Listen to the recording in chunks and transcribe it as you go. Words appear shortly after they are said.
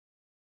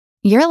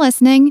You're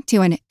listening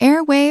to an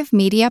Airwave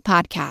Media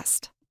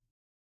Podcast.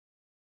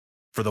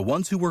 For the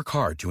ones who work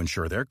hard to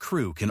ensure their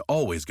crew can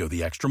always go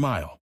the extra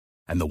mile,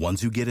 and the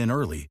ones who get in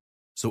early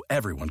so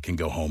everyone can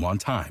go home on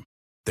time,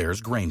 there's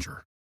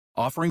Grainger,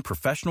 offering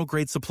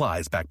professional-grade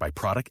supplies backed by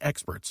product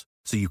experts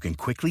so you can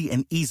quickly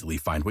and easily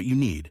find what you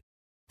need.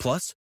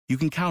 Plus, you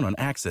can count on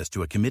access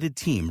to a committed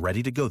team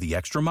ready to go the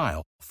extra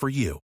mile for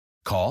you.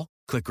 Call,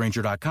 click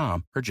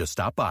Grainger.com, or just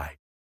stop by.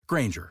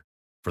 Grainger,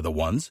 for the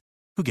ones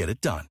who get it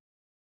done.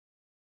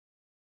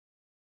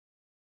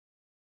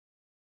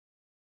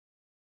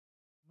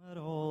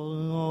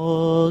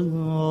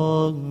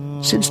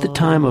 Since the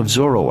time of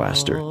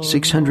Zoroaster,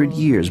 600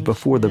 years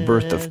before the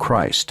birth of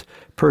Christ,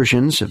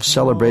 Persians have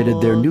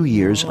celebrated their New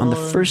Year's on the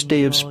first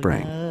day of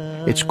spring.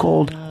 It's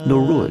called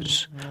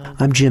Nowruz.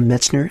 I'm Jim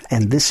Metzner,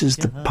 and this is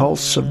the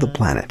Pulse of the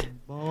Planet.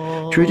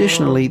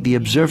 Traditionally, the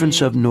observance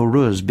of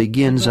Nowruz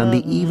begins on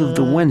the eve of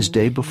the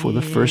Wednesday before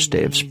the first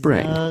day of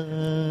spring.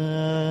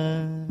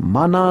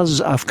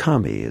 Manaz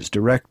Afkhami is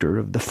director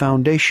of the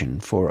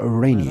Foundation for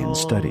Iranian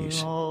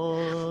Studies.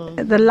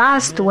 The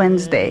last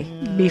Wednesday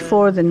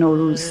before the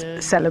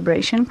Nowruz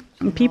celebration,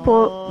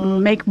 people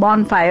make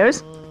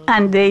bonfires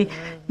and they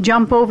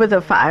jump over the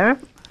fire.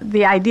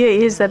 The idea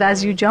is that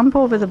as you jump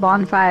over the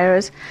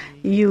bonfires,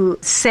 you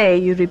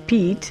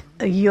repeat,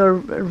 your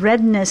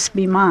redness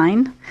be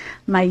mine,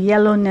 my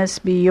yellowness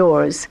be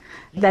yours.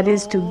 That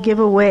is to give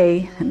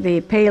away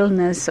the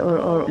paleness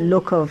or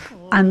look of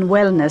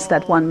unwellness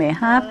that one may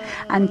have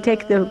and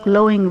take the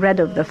glowing red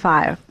of the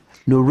fire.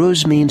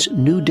 Nowruz means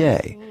new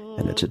day,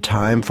 and it's a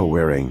time for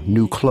wearing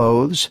new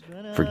clothes,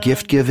 for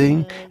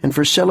gift-giving, and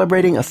for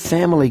celebrating a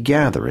family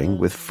gathering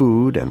with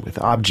food and with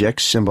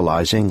objects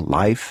symbolizing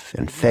life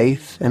and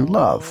faith and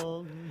love.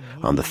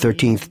 On the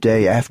 13th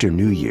day after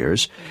New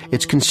Year's,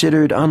 it's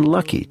considered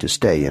unlucky to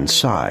stay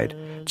inside,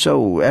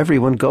 so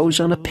everyone goes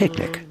on a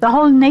picnic. The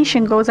whole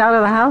nation goes out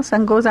of the house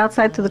and goes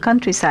outside to the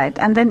countryside.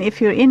 And then if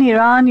you're in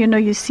Iran,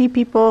 you see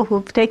people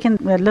who've taken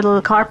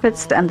little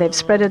carpets and they've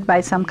spread it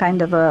by some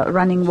kind of a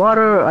running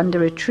water or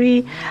under a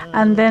tree.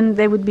 And then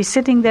they would be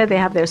sitting there, they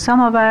have their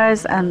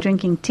samovars and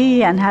drinking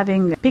tea and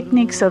having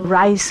picnics of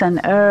rice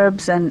and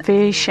herbs and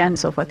fish and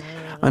so forth.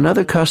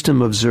 Another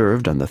custom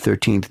observed on the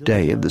 13th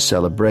day of the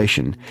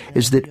celebration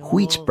is that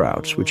wheat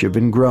sprouts, which have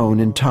been grown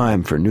in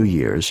time for New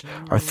Year's,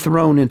 are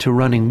thrown into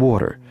running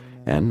water,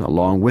 and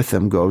along with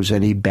them goes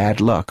any bad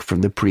luck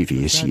from the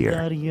previous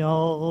year.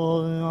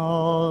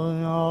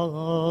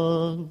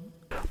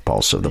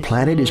 Pulse of the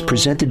Planet is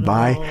presented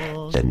by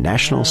the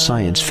National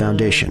Science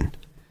Foundation.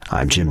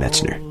 I'm Jim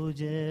Metzner.